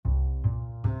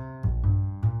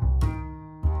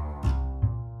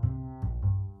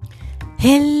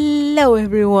Hello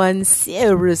everyone,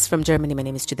 Servus from Germany. My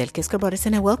name is Judel Kisker-Boris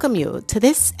and I welcome you to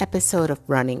this episode of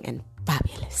Running and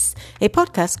Fabulous, a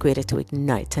podcast created to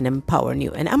ignite and empower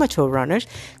new and amateur runners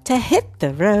to hit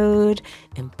the road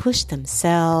and push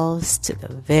themselves to the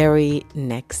very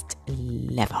next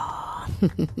level.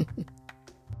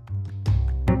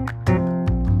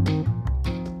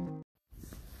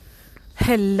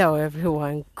 Hello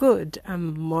everyone, good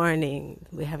morning.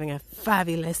 We're having a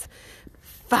fabulous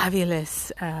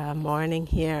morning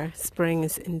here. Spring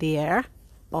is in the air,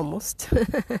 almost.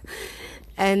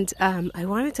 And I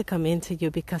wanted to come into you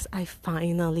because I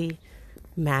finally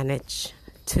managed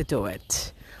to do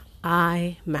it.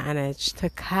 I managed to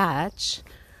catch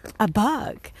a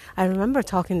bug. I remember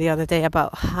talking the other day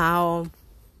about how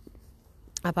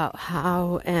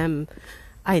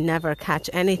I never catch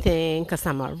anything because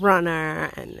I'm a runner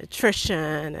and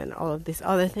nutrition and all of these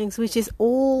other things, which is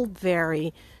all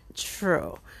very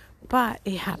true. But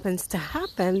it happens to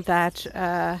happen that,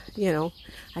 I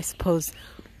suppose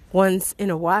once in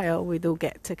a while we do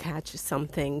get to catch some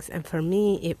things. And for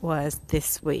me, it was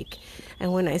this week.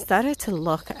 And when I started to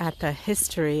look at the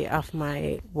history of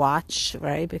my watch,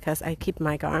 right, because I keep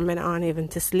my Garmin on even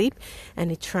to sleep, and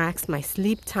it tracks my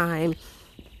sleep time,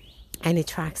 and it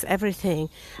tracks everything.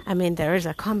 I mean, there is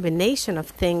a combination of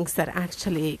things that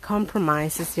actually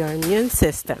compromises your immune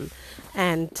system.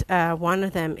 And one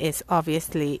of them is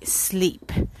obviously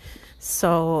sleep.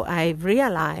 So I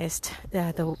realized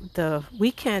that the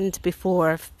weekend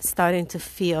before starting to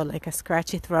feel like a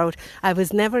scratchy throat, I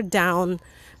was never down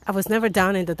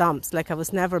in the dumps, like I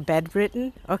was never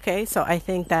bedridden. Okay, so I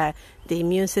think that the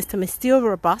immune system is still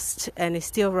robust, and it's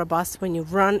still robust when you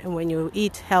run and when you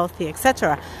eat healthy,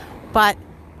 etc. But,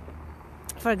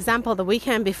 for example, the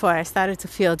weekend before I started to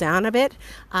feel down a bit,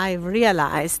 I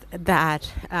realized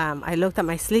that I looked at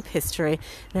my sleep history,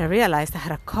 and I realized I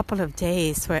had a couple of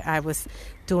days where I was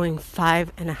doing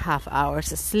 5.5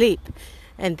 hours of sleep.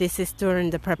 And this is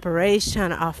during the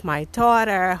preparation of my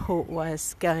daughter, who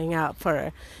was going out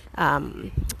for a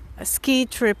ski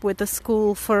trip with the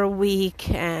school for a week,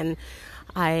 and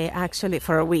I actually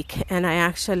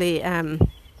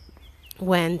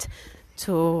went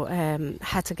to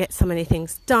had to get so many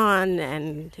things done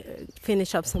and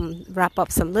wrap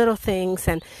up some little things.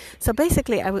 And so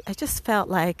basically I just felt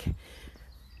like,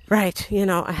 right,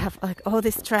 I have like all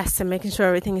this stress and making sure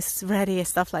everything is ready and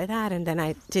stuff like that. And then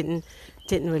I didn't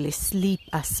really sleep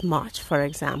as much, for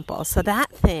example. So that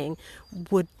thing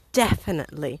would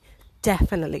definitely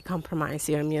compromise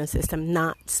your immune system.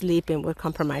 Not sleeping would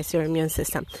compromise your immune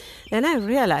system. And I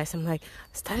realized, I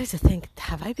started to think,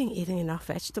 have I been eating enough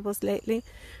vegetables lately?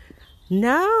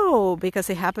 No, because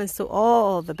it happens to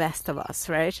all the best of us,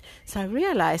 right? So I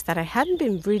realized that I hadn't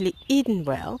been really eating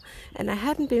well, and I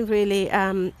hadn't been really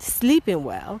sleeping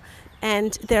well.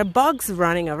 And there are bugs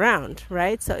running around,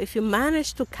 right? So if you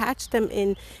manage to catch them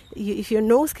if your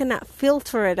nose cannot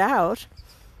filter it out,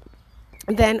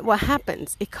 then what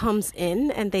happens? It comes in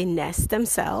and they nest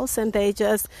themselves, and they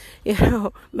just,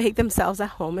 make themselves at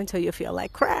home until you feel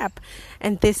like crap.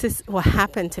 And this is what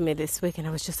happened to me this week. And I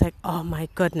was just like, oh my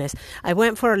goodness. I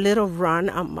went for a little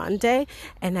run on Monday,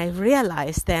 and I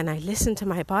realized then, I listened to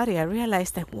my body. I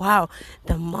realized that, wow,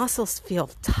 the muscles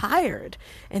feel tired.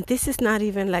 And this is not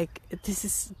even like, this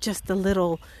is just a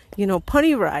little,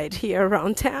 pony ride here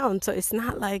around town. So it's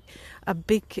not like a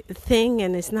big thing,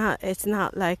 and it's not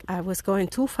like I was going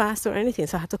too fast or anything.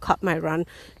 So I had to cut my run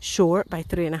short by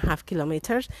 3.5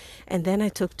 kilometers. And then I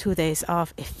took 2 days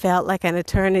off. It felt like an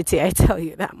eternity, I tell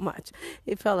you that much.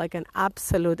 It felt like an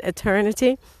absolute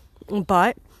eternity.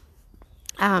 But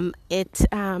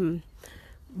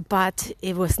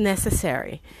it was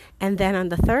necessary. And then on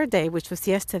the third day, which was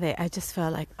yesterday, I just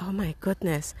felt like, oh my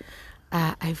goodness,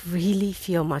 I really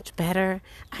feel much better.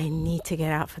 I need to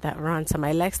get out for that run. So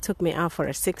my legs took me out for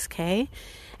a 6K,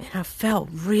 and I felt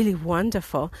really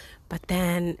wonderful. But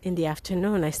then in the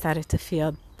afternoon, I started to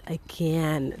feel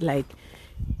again like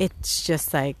it's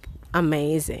just like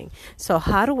amazing. So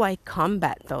how do I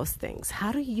combat those things?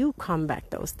 How do you combat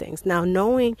those things? Now,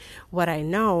 knowing what I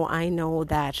know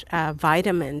that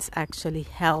vitamins actually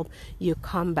help you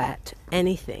combat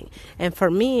anything. And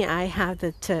for me, I have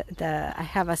I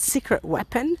have a secret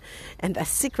weapon, and the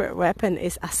secret weapon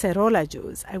is acerola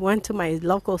juice. I went to my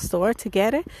local store to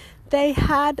get it. They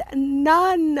had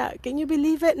none. Can you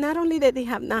believe it? Not only that they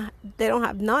don't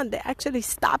have none, they actually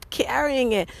stopped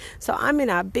carrying it. So I'm in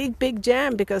a big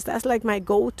jam, because that's like my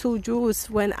go-to juice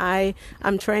when I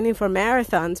am training for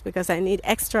marathons, because I need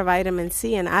extra vitamin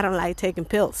C and I don't like taking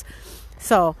pills.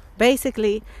 So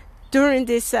basically, during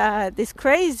this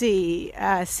crazy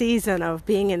season of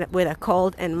being with a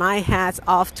cold. And my hat's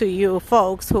off to you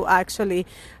folks who actually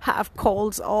have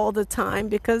colds all the time,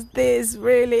 because this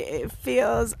really, it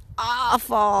feels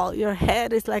awful. Your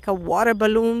head is like a water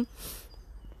balloon.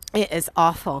 It is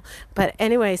awful. But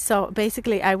anyway, so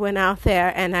basically I went out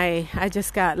there and I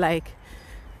just got like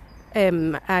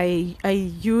I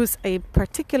use a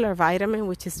particular vitamin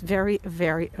which is very,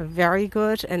 very, very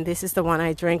good, and this is the one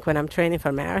I drink when I'm training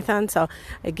for marathon. So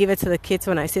I give it to the kids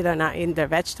when I see they're not eating their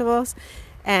vegetables,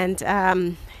 and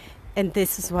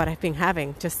this is what I've been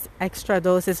having, just extra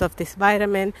doses of this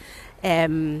vitamin,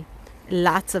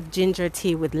 lots of ginger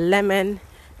tea with lemon,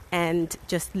 and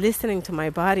just listening to my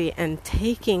body and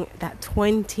taking that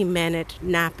 20-minute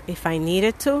nap if I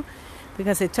needed to.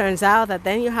 Because it turns out that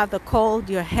then you have the cold,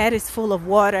 your head is full of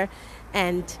water,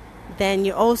 and then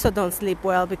you also don't sleep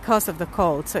well because of the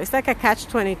cold. So it's like a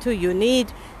catch-22. You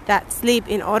need that sleep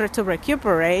in order to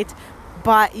recuperate,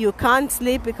 but you can't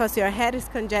sleep because your head is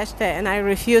congested, and I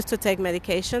refuse to take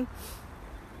medication.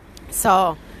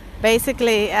 So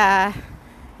basically,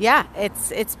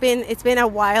 it's been a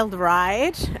wild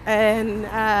ride, and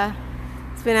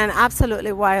it's been an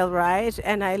absolutely wild ride,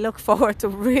 and I look forward to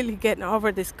really getting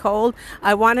over this cold.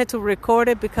 I wanted to record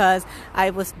it because I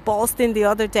was boasting the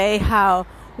other day how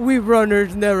we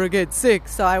runners never get sick.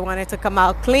 So I wanted to come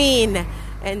out clean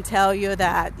and tell you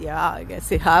that, yeah, I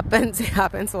guess it happens. It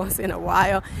happens once in a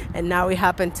while, and now it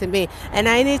happened to me. And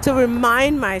I need to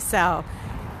remind myself,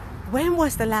 when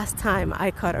was the last time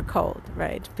I caught a cold,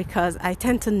 right? Because I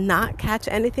tend to not catch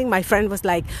anything. My friend was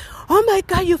like, oh my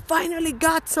God, you finally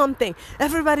got something.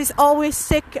 Everybody's always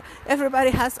sick. Everybody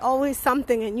has always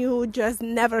something, and you just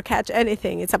never catch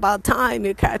anything. It's about time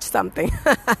you catch something.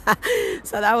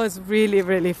 So that was really,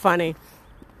 really funny.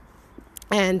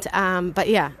 And, but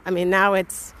yeah, I mean, now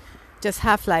it's just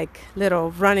have like little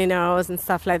runny nose and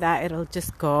stuff like that. It'll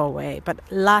just go away. But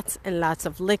lots and lots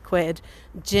of liquid,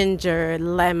 ginger,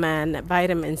 lemon,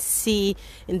 vitamin C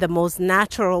in the most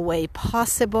natural way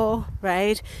possible,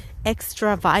 right?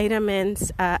 Extra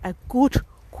vitamins, a good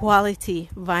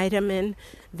quality vitamin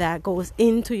that goes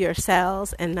into your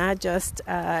cells and not just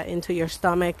into your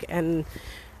stomach and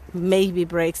maybe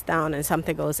breaks down and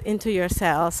something goes into your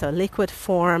cells. So liquid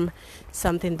form,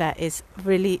 something that is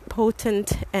really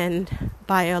potent and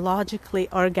biologically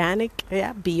organic,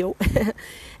 bio.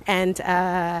 And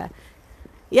and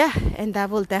that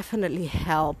will definitely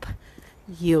help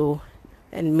you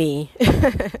and me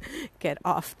get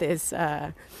off this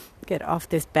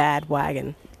bad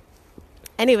wagon.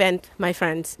 Any event, my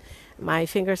friends, my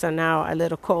fingers are now a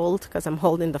little cold because I'm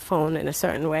holding the phone in a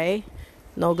certain way.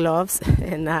 No gloves,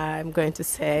 and I'm going to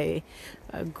say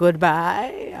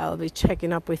goodbye. I'll be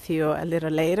checking up with you a little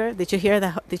later. Did you hear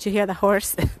the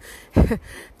horse?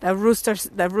 The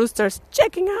rooster's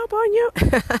checking up on you.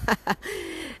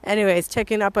 Anyways,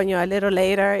 checking up on you a little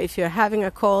later. If you're having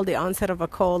a cold, the onset of a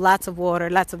cold, lots of water,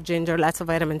 lots of ginger, lots of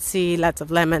vitamin C, lots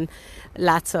of lemon,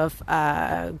 lots of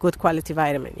good quality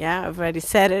vitamin. Yeah, I've already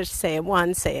said it. Say it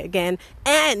once, say it again,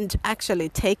 and actually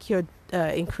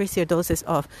increase your doses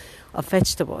of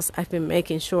vegetables. I've been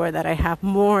making sure that I have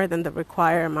more than the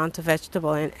required amount of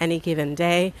vegetable in any given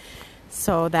day,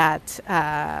 so that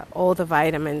all the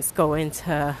vitamins go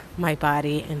into my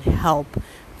body and help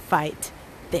fight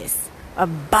this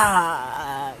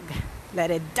bug.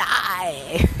 Let it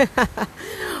die.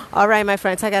 All right, my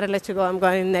friends, I gotta let you go. I'm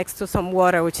going next to some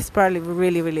water, which is probably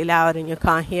really, really loud and you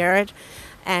can't hear it.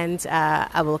 And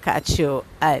I will catch you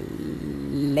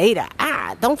later.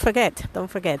 Don't forget.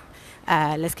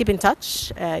 Let's keep in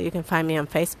touch. You can find me on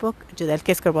Facebook,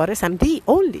 Judelke Escobotes. I'm the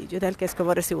only Judelke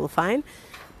Escobotes you will find.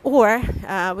 Or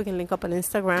we can link up on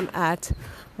Instagram at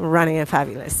Running and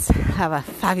Fabulous. Have a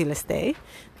fabulous day.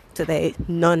 Today,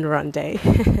 non-run day.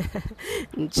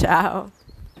 Ciao.